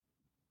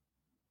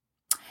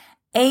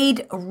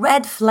8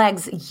 red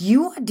flags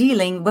you are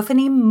dealing with an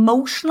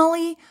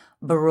emotionally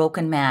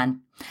broken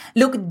man.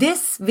 Look,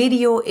 this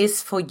video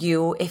is for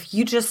you if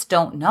you just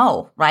don't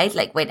know, right?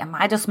 Like, wait, am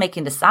I just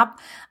making this up?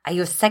 Are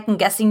you second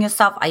guessing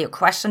yourself? Are you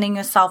questioning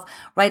yourself,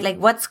 right? Like,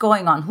 what's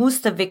going on?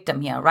 Who's the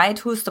victim here, right?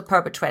 Who's the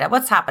perpetrator?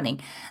 What's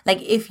happening?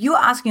 Like, if you're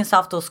asking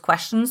yourself those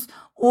questions,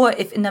 or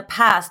if in the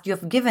past you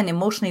have given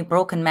emotionally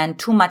broken men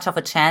too much of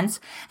a chance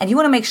and you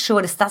want to make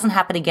sure this doesn't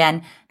happen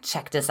again,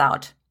 check this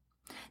out.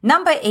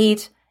 Number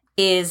 8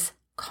 is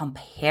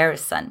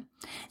comparison.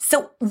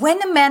 So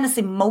when a man is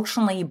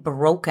emotionally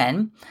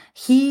broken,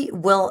 he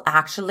will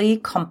actually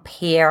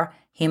compare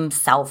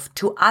himself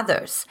to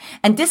others.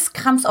 And this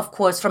comes, of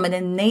course, from an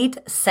innate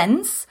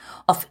sense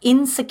of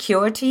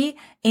insecurity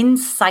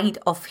inside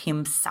of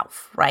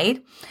himself,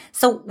 right?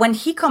 So when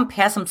he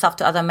compares himself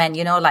to other men,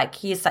 like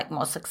he's like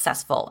more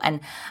successful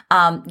and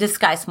this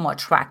guy's more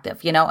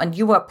attractive, and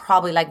you were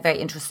probably like very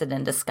interested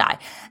in this guy.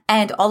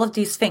 And all of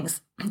these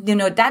things,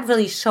 that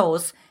really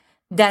shows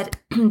that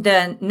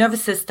the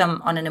nervous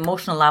system on an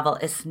emotional level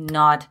is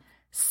not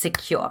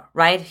secure,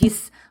 right?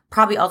 He's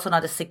probably also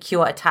not a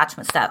secure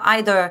attachment style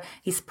either.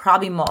 He's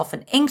probably more of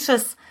an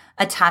anxious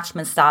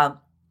attachment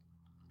style.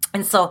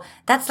 And so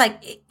that's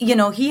like,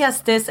 he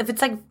has this, if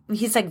it's like,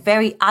 he's like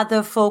very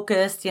other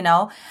focused,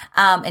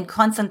 and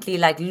constantly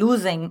like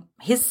losing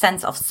his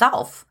sense of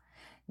self,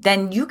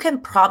 then you can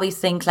probably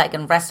think like,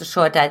 and rest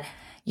assured that,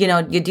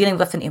 you're dealing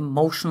with an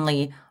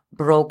emotionally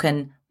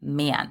broken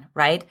man,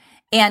 right?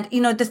 And,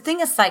 the thing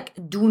is like,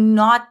 do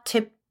not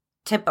tip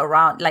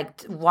around,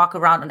 like walk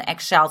around on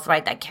eggshells,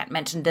 right? I can't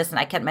mention this and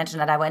I can't mention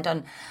that I went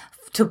on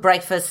to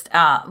breakfast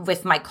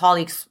with my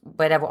colleagues,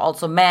 where they were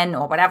also men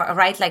or whatever,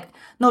 right? Like,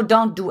 no,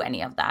 don't do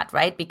any of that,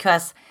 right?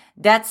 Because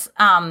that's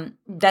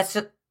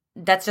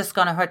just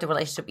going to hurt the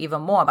relationship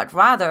even more. But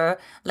rather,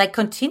 like,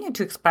 continue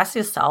to express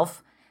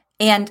yourself.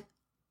 And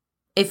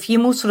if he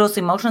moves through those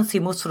emotions, he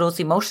moves through those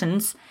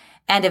emotions.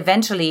 And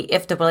eventually,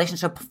 if the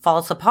relationship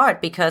falls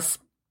apart because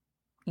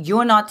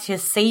you're not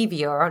his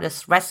savior,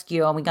 this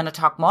rescuer, and we're going to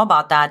talk more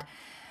about that,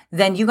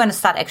 then you're going to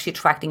start actually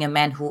attracting a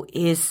man who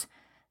is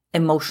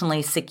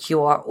emotionally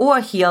secure or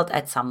healed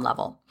at some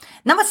level.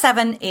 Number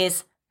 7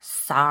 is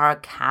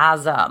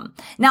sarcasm.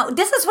 Now,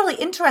 this is really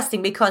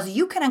interesting because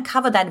you can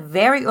uncover that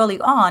very early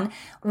on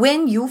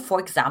when you,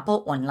 for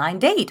example, online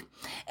date.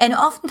 And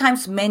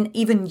oftentimes men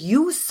even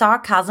use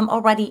sarcasm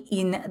already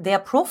in their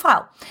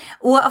profile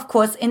or, of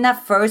course, in their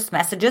first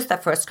messages, their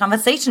first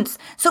conversations.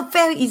 So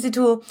very easy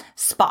to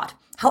spot.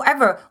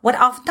 However, what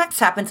oftentimes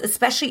happens,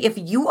 especially if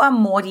you are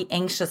more the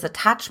anxious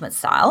attachment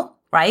style,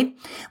 right?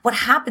 What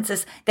happens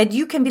is that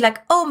you can be like,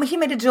 oh, he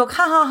made a joke,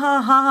 ha, ha,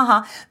 ha, ha, ha,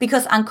 ha,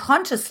 because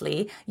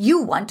unconsciously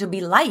you want to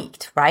be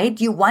liked,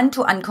 right? You want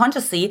to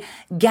unconsciously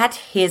get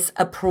his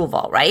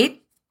approval,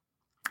 right?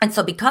 And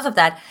so because of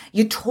that,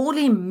 you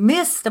totally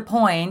miss the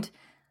point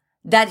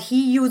that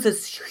he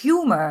uses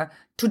humor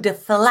to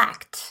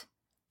deflect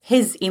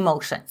his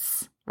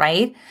emotions,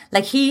 right?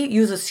 Like he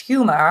uses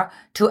humor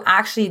to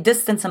actually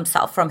distance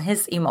himself from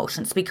his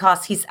emotions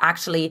because he's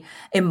actually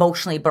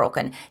emotionally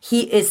broken.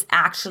 He is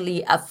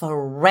actually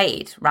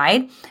afraid,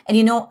 right?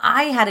 And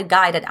I had a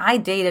guy that I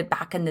dated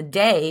back in the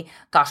day,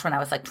 when I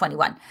was like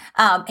 21,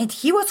 and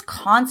he was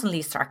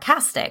constantly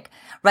sarcastic,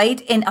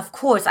 right? And of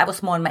course, I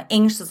was more in my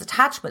anxious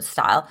attachment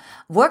style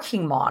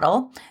working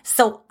model.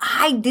 So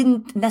I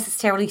didn't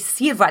necessarily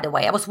see it right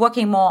away. I was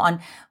working more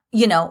on,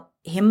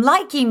 him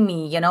liking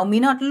me, me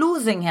not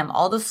losing him,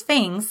 all those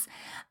things.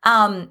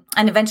 And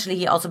eventually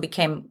he also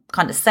became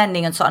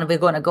condescending and so on. We're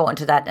going to go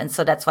into that. And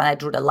so that's when I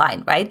drew the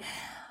line, right?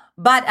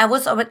 But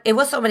it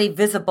was already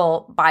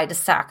visible by the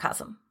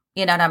sarcasm.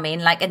 You know what I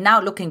mean? Like, and now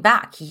looking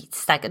back,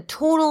 he's like a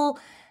total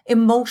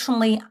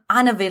emotionally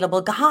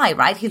unavailable guy,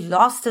 right? He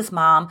lost his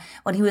mom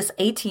when he was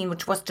 18,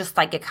 which was just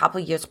like a couple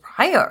years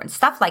prior and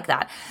stuff like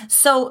that.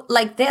 So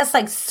like, there's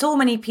like so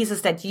many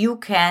pieces that you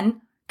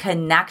can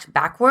connect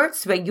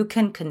backwards, where you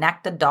can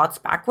connect the dots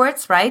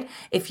backwards, right?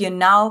 If you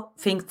now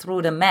think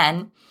through the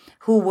men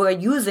who were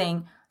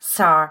using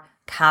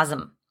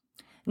sarcasm.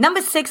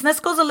 Number 6, and this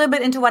goes a little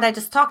bit into what I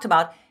just talked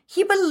about.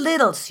 He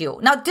belittles you.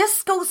 Now,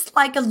 this goes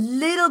like a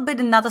little bit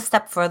another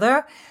step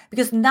further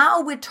because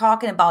now we're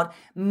talking about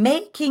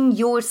making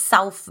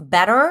yourself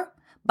better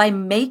by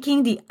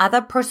making the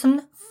other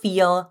person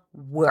feel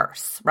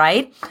worse,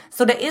 right?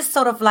 So there is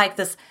sort of like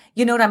this,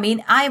 you know what I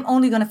mean? I'm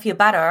only going to feel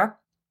better.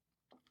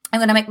 I'm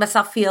going to make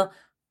myself feel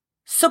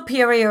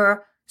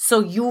superior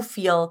so you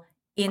feel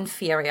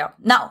inferior.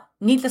 Now,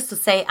 needless to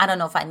say, I don't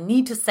know if I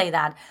need to say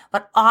that,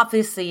 but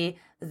obviously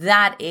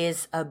that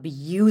is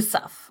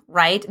abusive,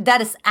 right? That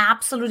is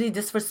absolutely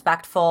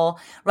disrespectful,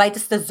 right?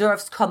 This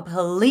deserves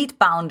complete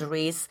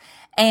boundaries.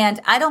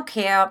 And I don't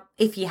care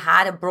if you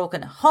had a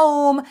broken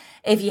home,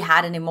 if you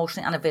had an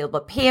emotionally unavailable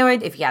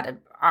parent, if you had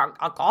an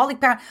alcoholic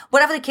parent,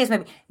 whatever the case may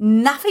be,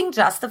 nothing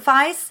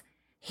justifies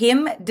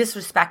him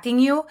disrespecting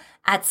you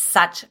at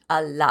such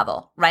a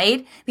level,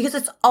 right? Because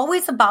it's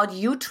always about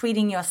you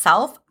treating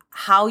yourself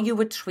how you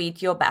would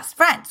treat your best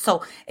friend.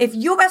 So if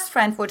your best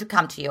friend were to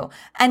come to you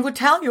and would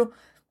tell you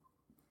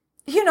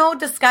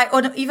this guy,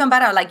 or even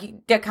better,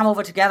 like they come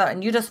over together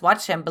and you just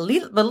watch him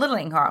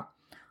belittling her.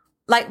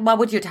 Like, what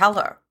would you tell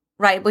her?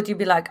 Right? Would you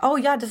be like, oh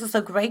yeah, this is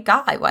a great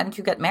guy. Why don't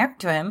you get married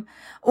to him?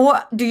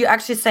 Or do you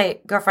actually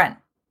say, girlfriend,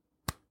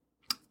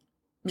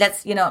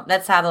 let's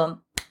have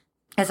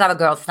a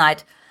girls'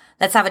 night.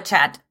 Let's have a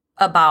chat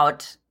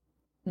about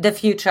the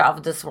future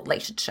of this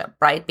relationship,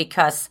 right?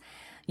 Because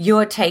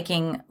you're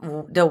taking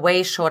the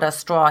way shorter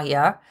straw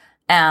here.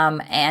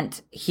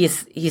 And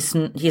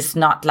he's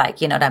not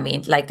like, you know what I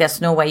mean? Like,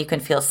 there's no way you can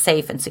feel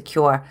safe and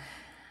secure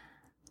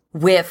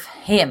with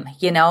him,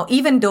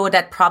 even though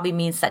that probably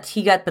means that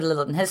he got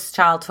belittled in his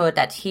childhood,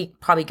 that he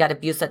probably got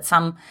abused at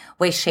some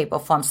way, shape, or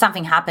form.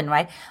 Something happened,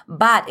 right?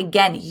 But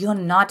again, you're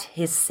not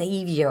his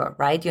savior,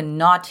 right? You're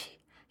not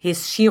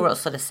his hero,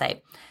 so to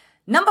say.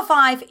 Number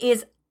 5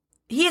 is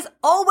he is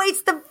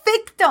always the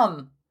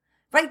victim.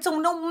 Right? So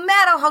no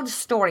matter how the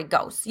story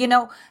goes,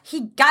 he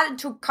got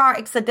into a car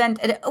accident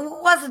and it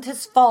wasn't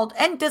his fault.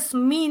 And this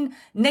mean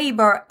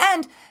neighbor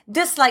and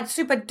this like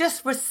super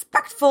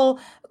disrespectful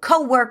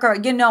coworker,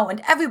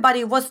 and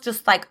everybody was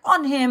just like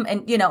on him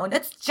and, and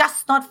it's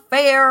just not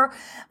fair.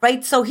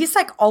 Right? So he's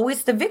like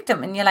always the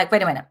victim. And you're like,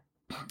 wait a minute,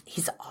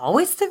 he's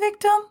always the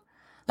victim?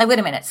 Like, wait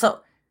a minute.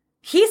 So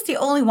he's the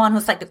only one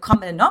who's like the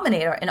common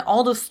denominator in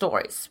all those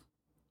stories.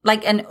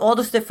 Like in all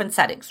those different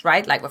settings,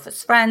 right? Like with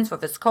his friends,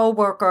 with his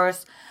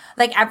coworkers,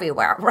 like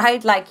everywhere,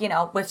 right? Like,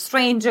 with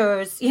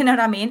strangers, you know what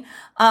I mean?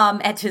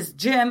 At his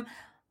gym.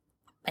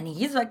 And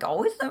he's like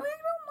always the victim.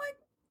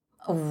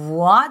 Like,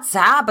 what's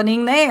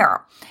happening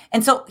there?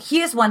 And so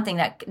here's one thing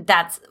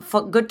that's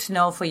good to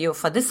know for you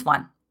for this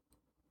one.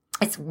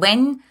 It's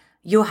when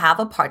you have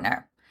a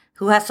partner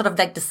who has sort of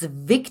like this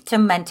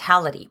victim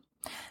mentality.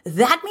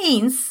 That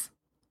means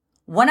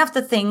one of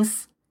the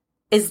things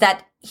is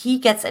that he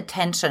gets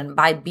attention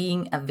by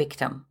being a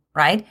victim,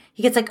 right?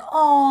 He gets like,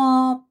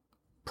 oh,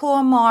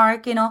 poor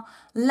Mark,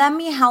 let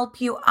me help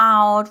you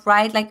out,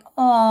 right? Like,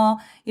 oh,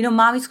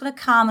 mommy's going to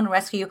come and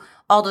rescue you,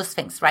 all those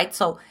things, right?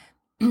 So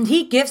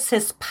he gives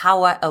his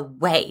power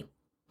away.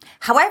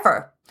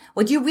 However,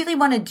 what you really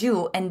want to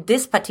do in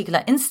this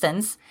particular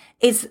instance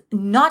is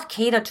not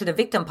cater to the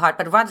victim part,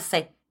 but rather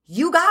say,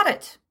 you got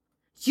it.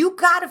 You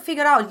got to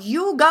figure it out.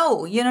 You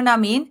go. You know what I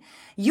mean?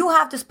 You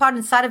have this part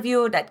inside of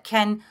you that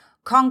can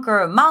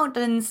conquer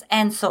mountains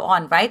and so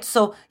on, right?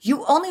 So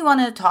you only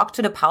want to talk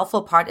to the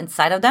powerful part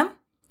inside of them,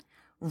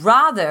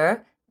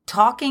 rather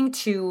talking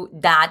to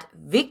that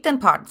victim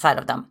part inside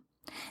of them.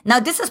 Now,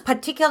 this is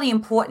particularly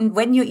important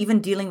when you're even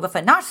dealing with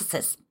a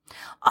narcissist.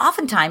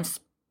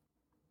 Oftentimes,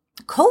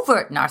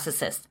 covert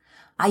narcissists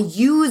are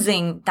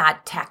using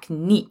that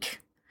technique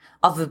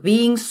of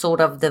being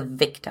sort of the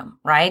victim,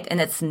 right?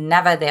 And it's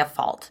never their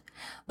fault.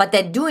 But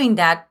they're doing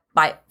that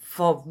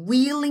for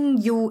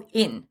reeling you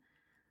in.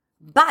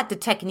 But the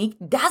technique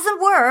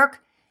doesn't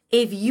work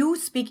if you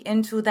speak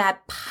into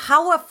that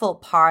powerful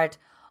part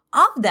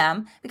of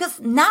them, because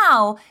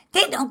now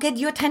they don't get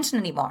your attention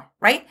anymore,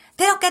 right?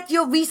 They don't get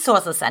your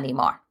resources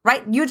anymore,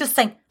 right? You're just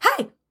saying,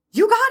 hey,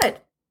 you got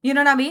it. You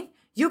know what I mean?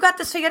 You got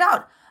this figured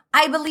out.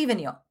 I believe in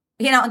you.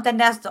 And then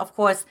there's, of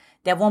course,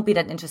 they won't be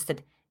that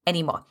interested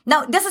anymore.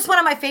 Now, this is one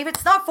of my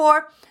favorites, not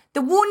for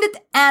the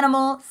wounded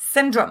animal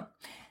syndrome.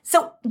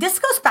 So this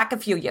goes back a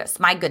few years.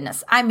 My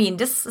goodness. I mean,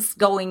 this is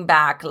going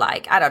back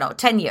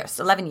 10 years,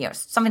 11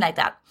 years, something like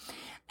that.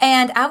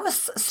 And I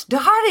was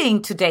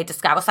starting to date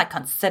this guy. I was like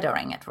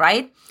considering it,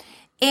 right?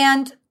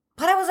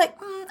 But I was like,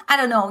 I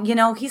don't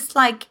know. He's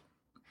like,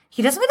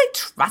 he doesn't really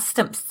trust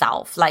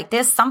himself. Like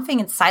there's something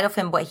inside of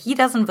him where he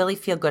doesn't really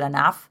feel good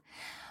enough.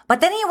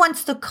 But then he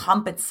wants to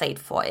compensate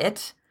for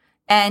it.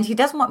 And he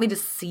doesn't want me to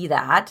see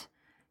that.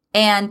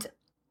 And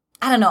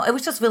I don't know. It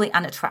was just really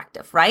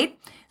unattractive, right?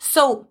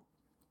 So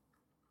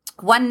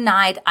one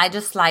night, I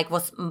just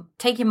was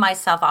taking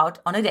myself out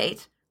on a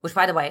date, which,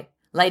 by the way,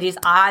 ladies,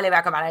 I highly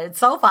recommend it. It's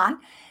so fun.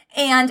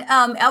 And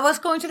I was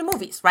going to the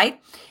movies, right?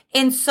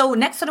 And so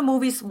next to the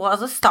movies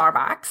was a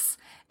Starbucks.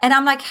 And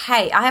I'm like,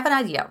 hey, I have an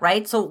idea,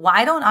 right? So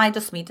why don't I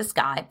just meet this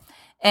guy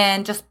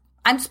and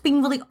I'm just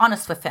being really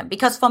honest with him.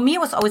 Because for me,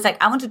 it was always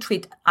like, I want to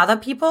treat other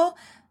people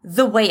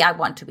the way I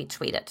want to be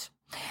treated.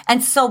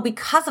 And so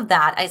because of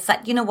that, I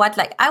said, you know what?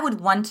 I would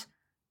want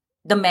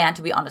the man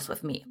to be honest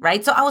with me,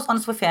 right? So I was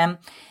honest with him.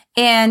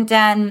 And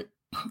then,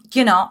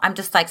 I'm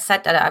just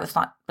said that I was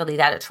not really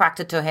that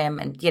attracted to him.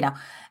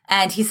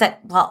 And he said,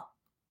 well,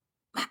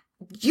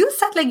 you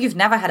said you've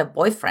never had a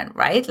boyfriend,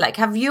 right?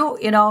 Have you,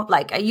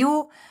 are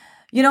you,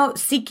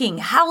 seeking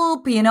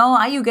help?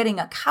 Are you getting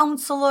a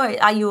counselor?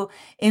 Are you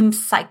in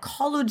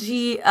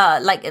psychology?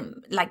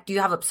 Do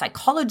you have a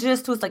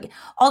psychologist who's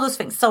all those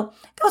things? So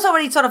there was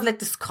already sort of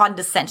this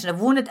condescension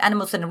of wounded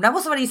animal syndrome. That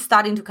was already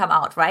starting to come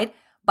out, right?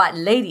 But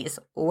ladies,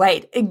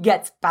 wait, it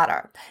gets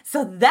better.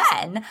 So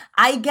then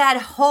I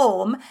get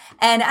home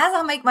and as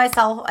I make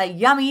myself a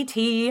yummy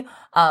tea,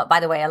 by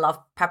the way, I love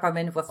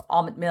peppermint with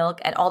almond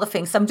milk and all the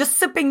things. So I'm just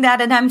sipping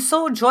that and I'm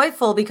so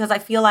joyful because I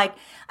feel like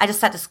I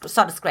just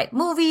saw this great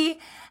movie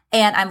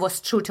and I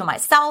was true to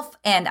myself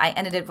and I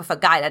ended it with a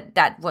guy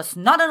that was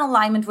not in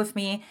alignment with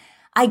me.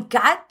 I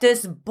got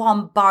this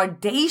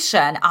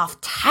bombardation of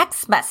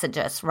text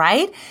messages,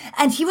 right?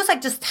 And he was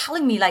like just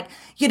telling me like,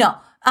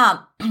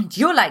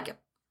 you're like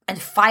a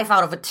 5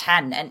 out of a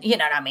 10. And you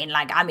know what I mean?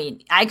 Like,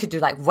 I could do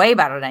like way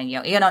better than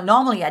you.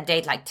 Normally I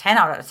date like 10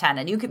 out of 10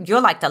 and you're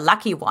like the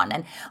lucky one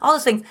and all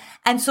those things.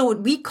 And so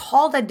we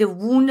call that the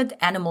wounded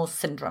animal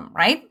syndrome,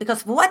 right?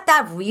 Because what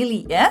that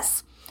really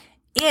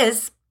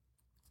is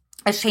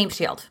a shame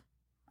shield.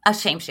 A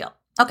shame shield.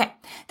 Okay.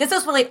 This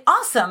is really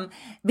awesome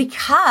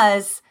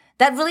because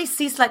that really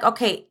sees like,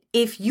 okay,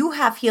 if you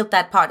have healed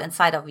that part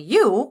inside of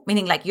you,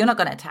 meaning like you're not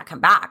going to attack him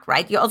back,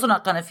 right? You're also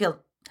not going to feel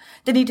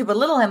the need to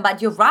belittle him,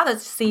 but you'd rather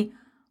see,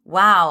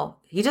 wow,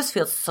 he just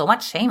feels so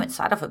much shame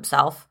inside of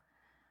himself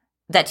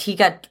that he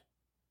got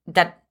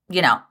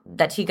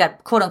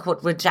quote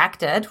unquote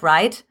rejected,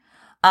 right?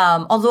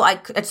 Although I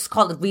just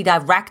call it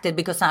redirected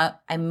because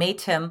I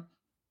made him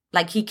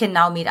like he can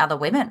now meet other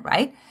women,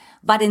 right?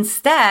 But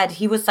instead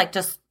he was like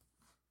just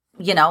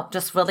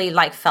really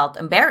like felt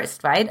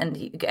embarrassed, right?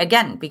 And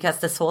again, because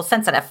this whole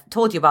sense that I've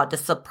told you about,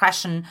 this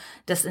suppression,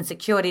 this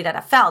insecurity that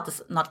I felt,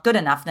 this not good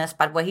enoughness,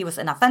 but where he was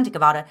inauthentic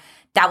about it,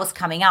 that was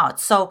coming out.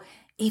 So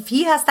if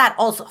he has that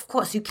also, of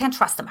course, you can't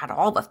trust him at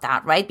all with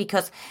that, right?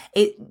 Because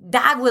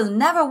that will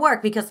never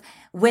work because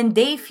when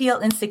they feel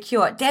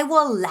insecure, they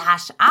will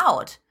lash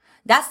out.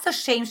 That's the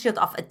shame shield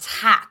of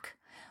attack,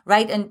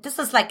 right? And this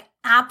is like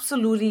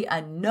absolutely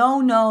a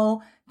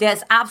no-no.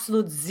 There's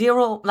absolute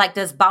zero, like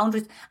there's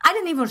boundaries. I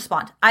didn't even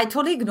respond. I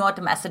totally ignored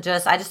the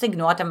messages. I just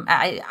ignored them.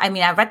 I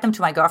read them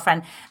to my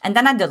girlfriend and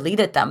then I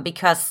deleted them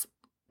because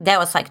there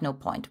was like no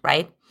point,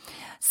 right?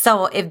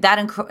 So if that,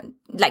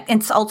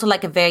 it's also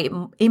like a very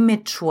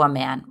immature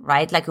man,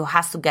 right? Like who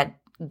has to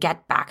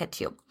get back at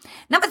you.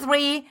 Number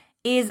 3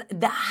 is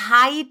the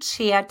high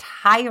chair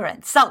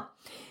tyrant. So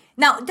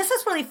now this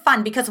is really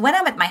fun because when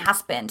I met my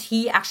husband,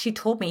 he actually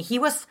told me he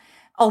was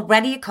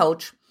already a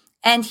coach.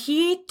 And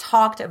he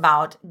talked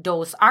about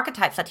those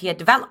archetypes that he had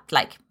developed,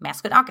 like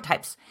masculine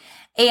archetypes.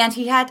 And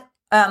he had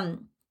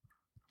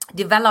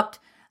developed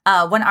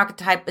one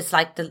archetype is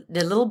like the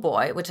little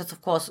boy, which is,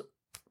 of course,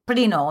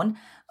 pretty known.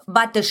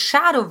 But the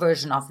shadow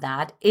version of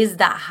that is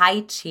the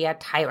high chair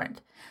tyrant.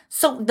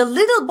 So the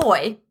little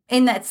boy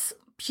in its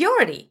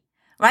purity,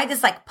 right,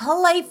 is like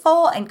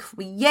playful and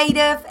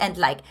creative and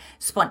like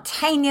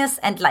spontaneous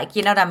and like,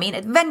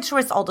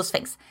 adventurous, all those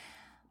things.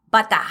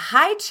 But the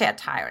high chair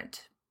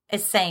tyrant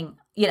is saying,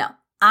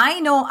 I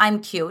know I'm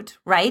cute,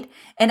 right?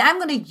 And I'm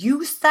going to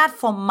use that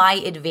for my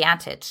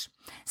advantage.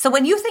 So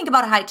when you think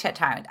about a high chair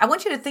tyrant, I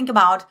want you to think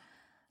about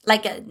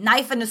like a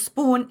knife and a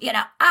spoon.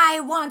 I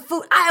want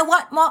food. I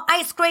want more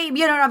ice cream.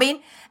 You know what I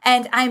mean?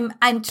 And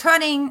I'm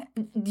turning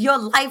your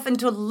life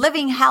into a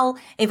living hell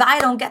if I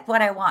don't get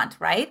what I want,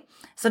 right?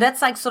 So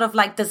that's like sort of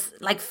like this,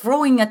 like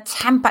throwing a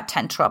temper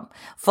tantrum,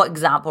 for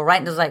example, right?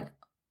 And it's like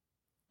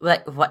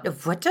what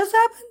just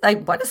happened?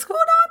 Like, what is going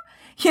on?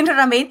 You know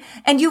what I mean?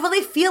 And you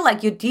really feel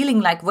like you're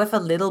dealing like with a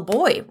little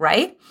boy,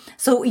 right?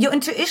 So your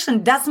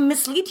intuition doesn't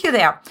mislead you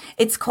there.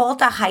 It's called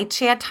the high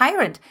chair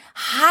tyrant,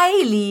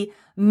 highly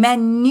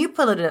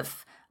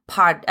manipulative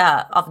part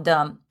of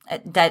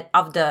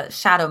the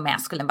shadow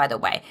masculine, by the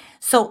way.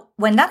 So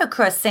when that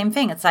occurs, same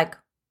thing. It's like,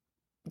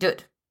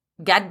 dude,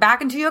 get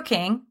back into your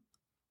king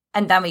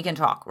and then we can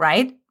talk,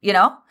 right?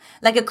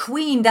 Like a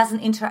queen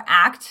doesn't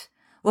interact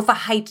with a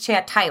high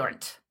chair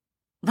tyrant,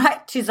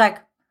 right?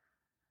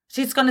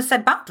 She's going to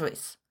set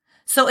boundaries.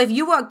 So if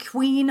you are a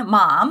queen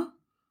mom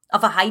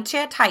of a high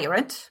chair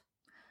tyrant,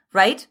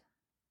 right,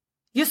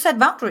 you set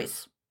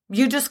boundaries.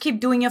 You just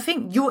keep doing your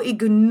thing. You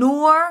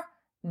ignore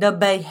the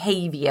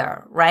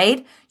behavior,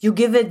 right? You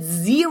give it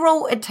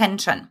zero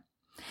attention.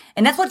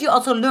 And that's what you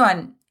also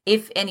learn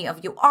if any of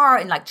you are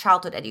in like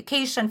childhood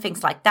education,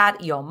 things like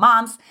that, your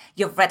moms,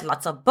 you've read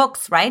lots of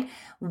books, right?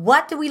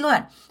 What do we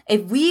learn?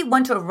 If we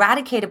want to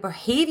eradicate a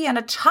behavior in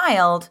a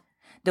child,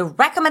 the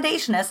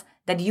recommendation is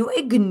that you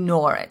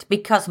ignore it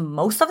because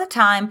most of the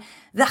time,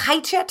 the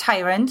high chair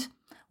tyrant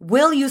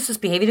will use this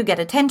behavior to get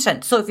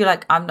attention. So if you're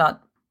like, I'm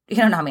not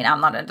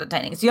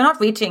entertaining. So you're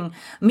not reaching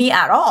me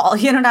at all.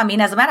 You know what I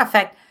mean? As a matter of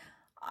fact,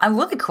 I'm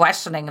really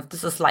questioning if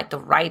this is like the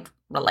right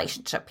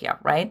relationship here,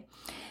 right?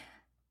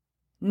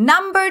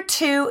 Number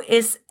 2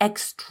 is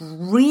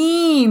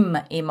extreme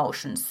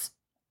emotions.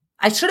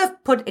 I should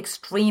have put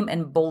extreme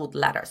in bold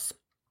letters.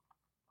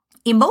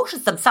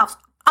 Emotions themselves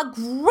are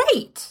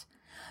great.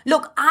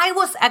 Look, I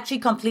was actually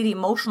completely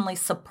emotionally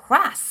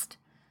suppressed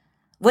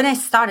when I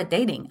started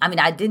dating.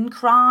 I didn't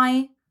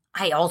cry.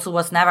 I also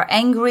was never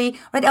angry,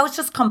 right? I was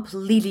just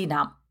completely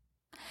numb.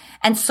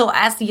 And so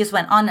as the years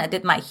went on, I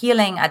did my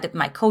healing, I did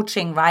my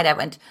coaching, right? I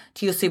went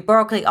to UC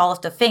Berkeley, all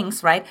of the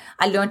things, right?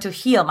 I learned to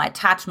heal my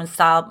attachment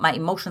style, my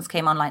emotions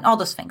came online, all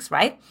those things,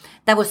 right?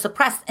 That was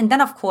suppressed. And then,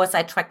 of course,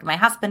 I tracked my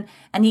husband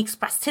and he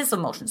expressed his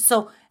emotions.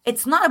 So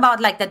it's not about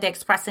like that they're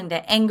expressing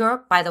their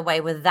anger, by the way,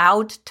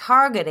 without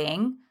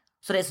targeting.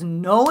 So there's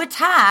no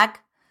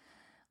attack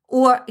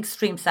or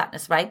extreme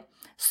sadness, right?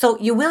 So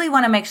you really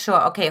want to make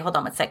sure, okay, hold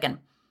on a second.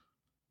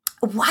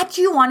 What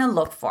do you want to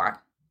look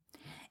for?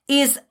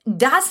 is,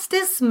 does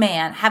this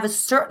man have a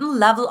certain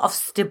level of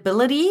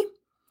stability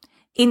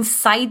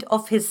inside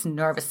of his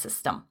nervous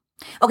system?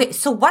 Okay,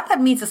 so what that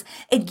means is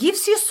it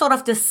gives you sort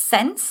of the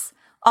sense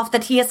of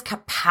that he has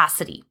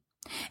capacity.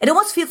 It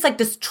almost feels like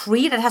this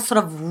tree that has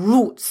sort of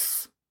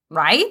roots,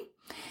 right?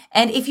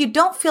 And if you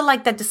don't feel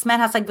like that this man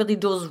has like really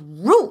those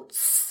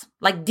roots,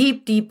 like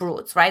deep, deep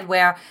roots, right?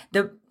 Where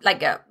the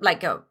like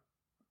a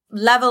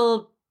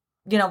level,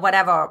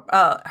 whatever,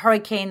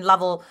 hurricane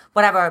level,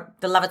 whatever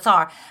the levels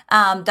are,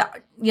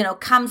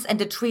 comes and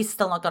the tree's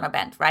still not going to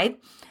bend, right?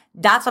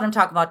 That's what I'm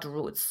talking about, the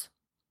roots.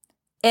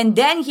 And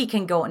then he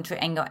can go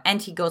into anger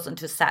and he goes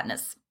into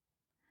sadness.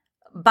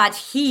 But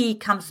he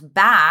comes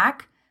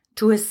back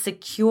to his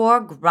secure,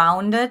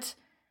 grounded,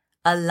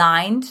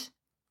 aligned,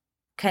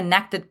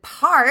 connected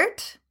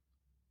part.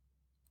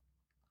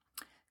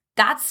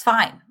 That's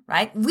fine,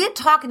 right? We're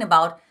talking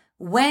about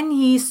when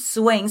he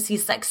swings,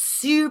 he's like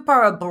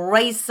super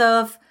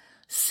abrasive,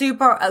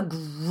 super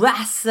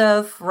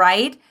aggressive,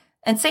 right?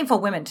 And same for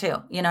women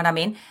too, you know what I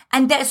mean?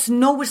 And there's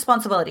no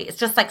responsibility. It's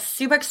just like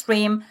super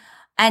extreme.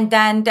 And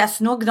then there's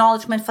no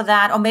acknowledgement for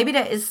that. Or maybe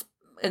there is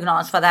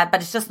acknowledged for that,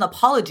 but it's just an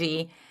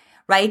apology,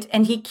 right?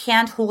 And he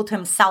can't hold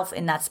himself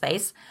in that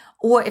space.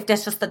 Or if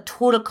there's just a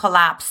total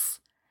collapse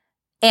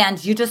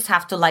and you just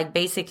have to like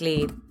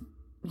basically,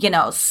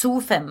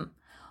 soothe him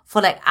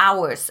for like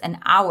hours and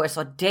hours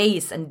or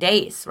days and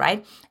days,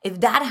 right? If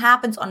that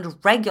happens on the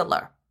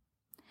regular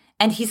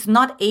and he's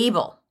not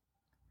able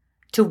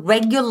to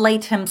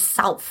regulate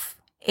himself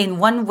in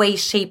one way,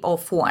 shape, or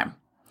form,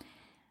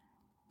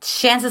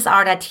 chances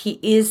are that he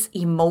is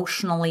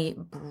emotionally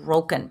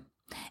broken.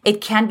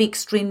 It can be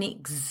extremely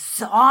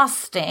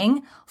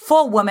exhausting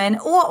for a woman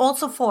or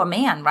also for a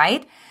man,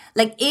 right?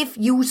 Like if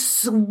you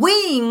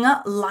swing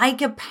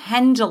like a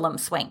pendulum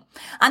swing.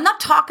 I'm not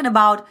talking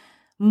about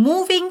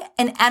moving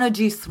an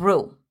energy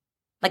through,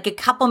 like a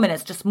couple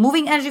minutes, just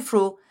moving energy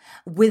through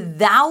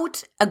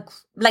without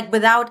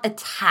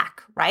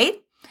attack,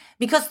 right?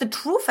 Because the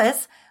truth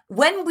is,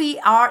 when we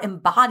are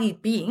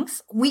embodied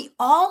beings, we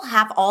all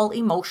have all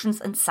emotions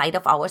inside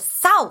of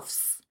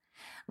ourselves,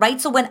 right?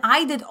 So when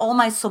I did all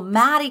my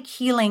somatic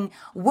healing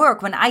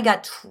work, when I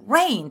got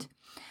trained,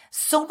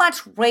 so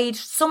much rage,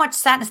 so much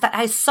sadness that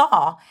I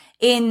saw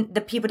in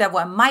the people that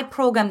were in my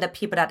program, the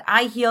people that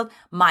I healed,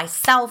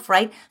 myself,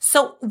 right?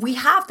 So we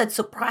have that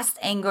suppressed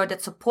anger,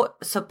 that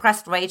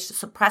suppressed rage,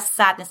 suppressed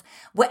sadness,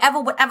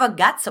 whatever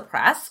got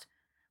suppressed,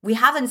 we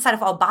have it inside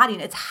of our body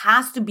and it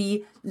has to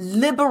be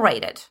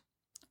liberated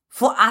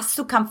for us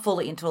to come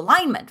fully into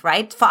alignment,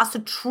 right? For us to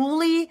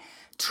truly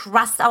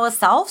trust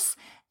ourselves,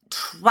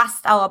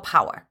 trust our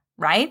power,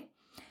 right?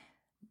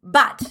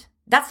 But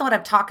that's not what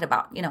I'm talking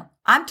about.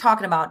 I'm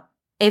talking about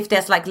if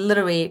there's like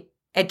literally,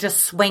 it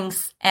just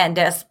swings and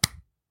there's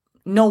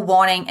no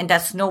warning and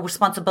there's no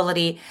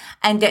responsibility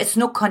and there's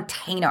no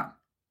container.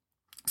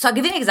 So I'll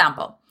give you an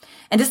example.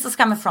 And this is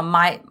coming from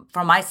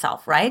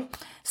myself, right?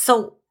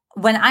 So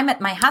when I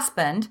met my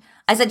husband,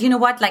 I said, you know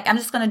what? Like, I'm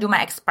just going to do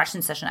my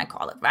expression session, I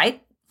call it,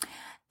 right?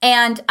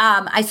 And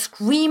I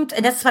screamed,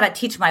 and that's what I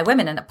teach my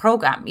women in the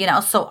program,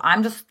 so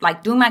I'm just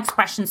like doing my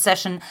expression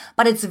session,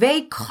 but it's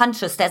very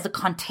conscious. There's a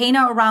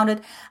container around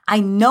it. I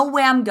know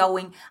where I'm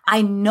going.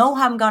 I know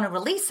how I'm going to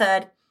release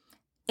it.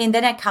 And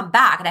then I come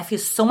back and I feel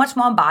so much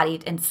more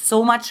embodied and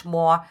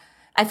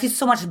I feel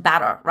so much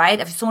better, right?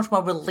 I feel so much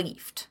more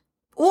relieved.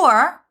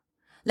 Or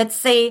let's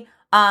say,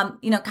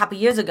 a couple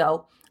years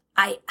ago,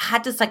 I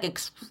had this like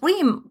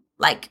extreme,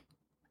 like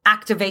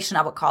activation,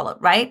 I would call it,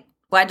 right?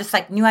 Where I just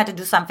like knew I had to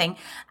do something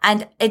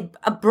and it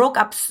broke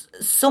up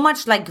so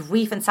much like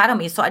grief inside of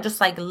me. So I just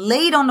like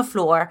laid on the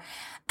floor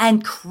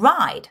and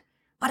cried,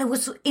 but it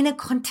was in a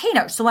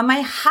container. So when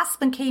my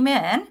husband came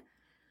in,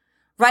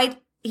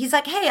 right, he's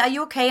like, hey, are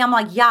you okay? I'm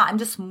like, yeah, I'm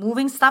just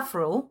moving stuff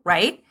through,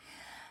 right?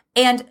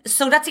 And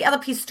so that's the other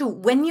piece too.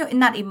 When you're in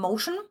that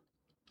emotion,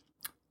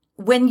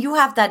 when you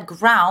have that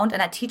ground,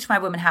 and I teach my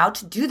women how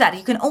to do that,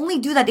 you can only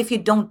do that if you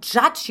don't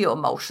judge your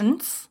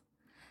emotions.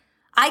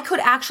 I could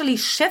actually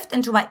shift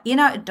into my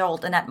inner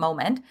adult in that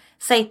moment,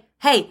 say,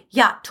 hey,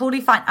 yeah,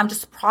 totally fine. I'm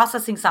just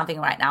processing something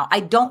right now. I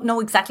don't know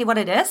exactly what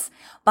it is,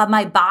 but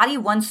my body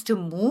wants to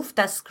move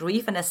this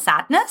grief and the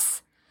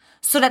sadness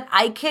so that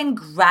I can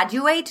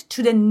graduate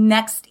to the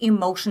next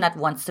emotion that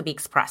wants to be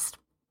expressed.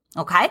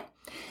 Okay?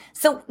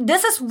 So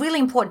this is really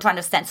important to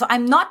understand. So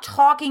I'm not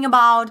talking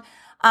about,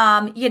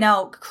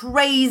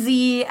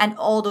 crazy and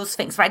all those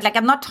things, right? Like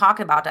I'm not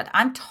talking about that.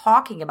 I'm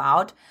talking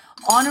about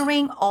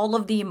honoring all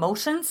of the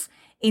emotions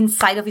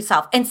inside of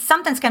yourself. And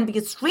sometimes can be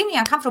extremely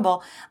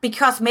uncomfortable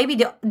because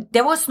maybe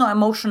there was no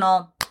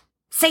emotional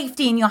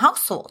safety in your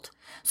household.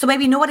 So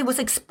maybe nobody was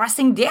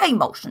expressing their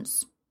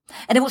emotions.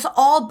 And it was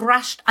all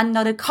brushed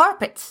under the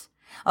carpet.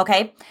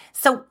 Okay?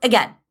 So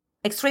again,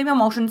 extreme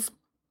emotions,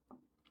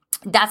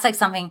 that's like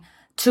something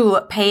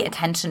to pay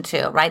attention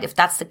to, right? If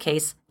that's the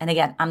case. And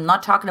again, I'm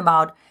not talking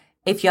about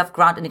if you have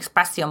ground and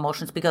express your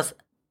emotions because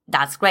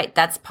that's great.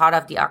 That's part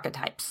of the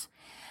archetypes.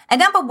 And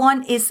number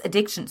one is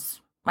addictions,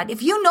 right?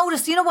 If you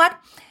notice, you know what?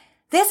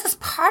 There's this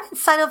part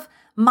inside of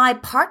my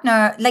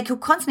partner, like, who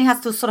constantly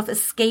has to sort of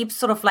escape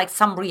sort of like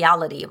some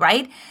reality,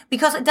 right?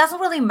 Because it doesn't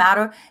really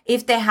matter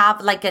if they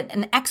have like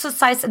an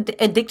exercise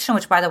addiction,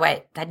 which, by the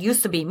way, that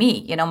used to be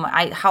me.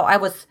 How I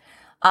was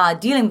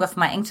dealing with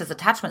my anxious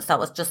attachment style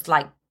was just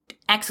like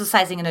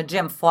exercising in a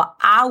gym for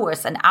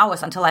hours and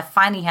hours until I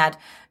finally had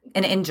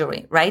an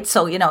injury, right?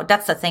 So,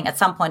 that's the thing. At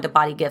some point, the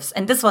body gives.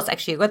 And this was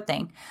actually a good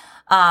thing.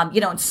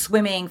 And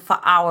swimming for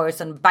hours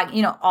and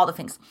all the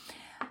things.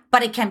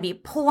 But it can be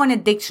porn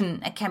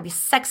addiction, it can be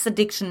sex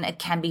addiction, it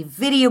can be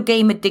video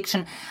game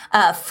addiction,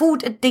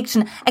 food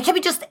addiction. It can be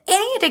just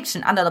any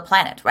addiction under the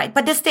planet, right?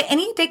 But is there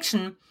any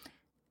addiction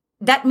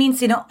that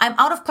means, I'm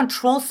out of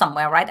control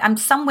somewhere, right? I'm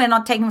somewhere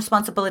not taking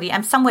responsibility.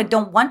 I'm somewhere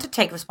don't want to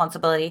take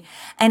responsibility.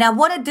 And I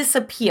want to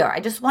disappear. I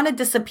just want to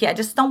disappear. I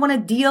just don't want to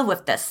deal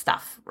with this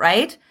stuff,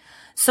 right?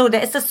 So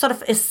there is this sort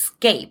of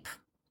escape.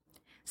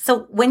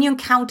 So when you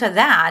encounter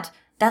that,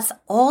 that's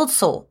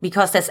also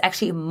because there's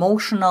actually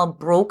emotional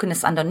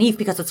brokenness underneath,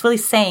 because it's really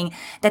saying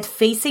that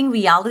facing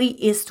reality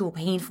is too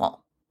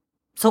painful.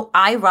 So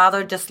I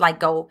rather just like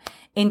go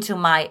into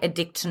my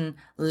addiction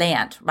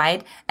land,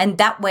 right? And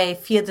that way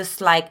feel this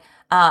like,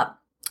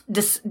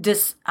 this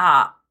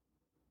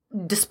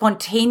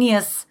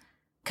spontaneous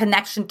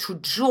connection to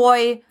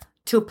joy,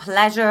 to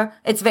pleasure.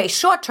 It's very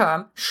short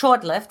term,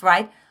 short lived,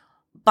 right?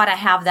 But I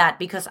have that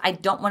because I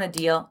don't want to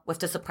deal with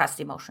the suppressed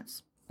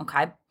emotions.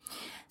 Okay.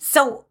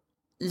 So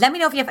let me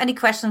know if you have any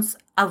questions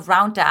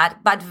around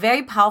that, but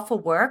very powerful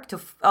work to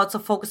also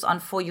focus on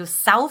for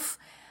yourself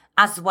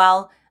as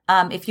well.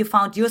 If you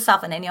found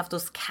yourself in any of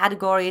those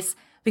categories,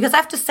 because I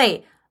have to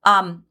say,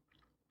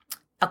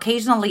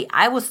 occasionally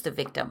I was the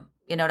victim,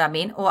 you know what I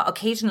mean? Or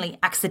occasionally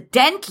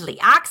accidentally,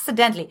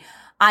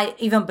 I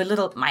even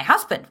belittled my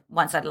husband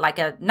once at like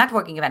a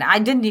networking event. I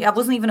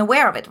wasn't even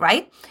aware of it,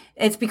 right?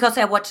 It's because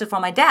I watched it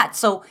from my dad.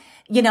 So,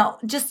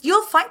 just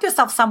you'll find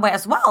yourself somewhere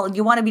as well.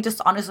 You want to be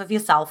just honest with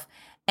yourself.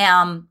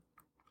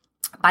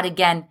 But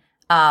again,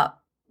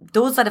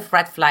 those are the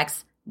red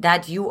flags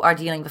that you are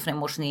dealing with an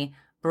emotionally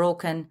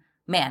broken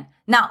man.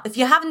 Now, if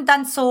you haven't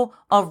done so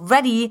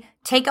already,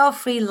 take our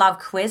free love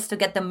quiz to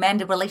get the man,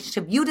 the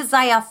relationship you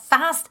desire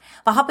fast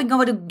by hopping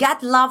over to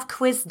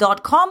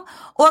getlovequiz.com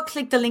or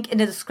click the link in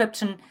the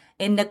description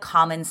in the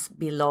comments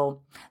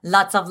below.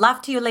 Lots of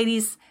love to you,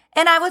 ladies,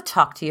 and I will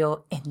talk to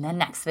you in the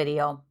next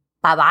video.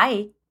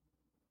 Bye-bye.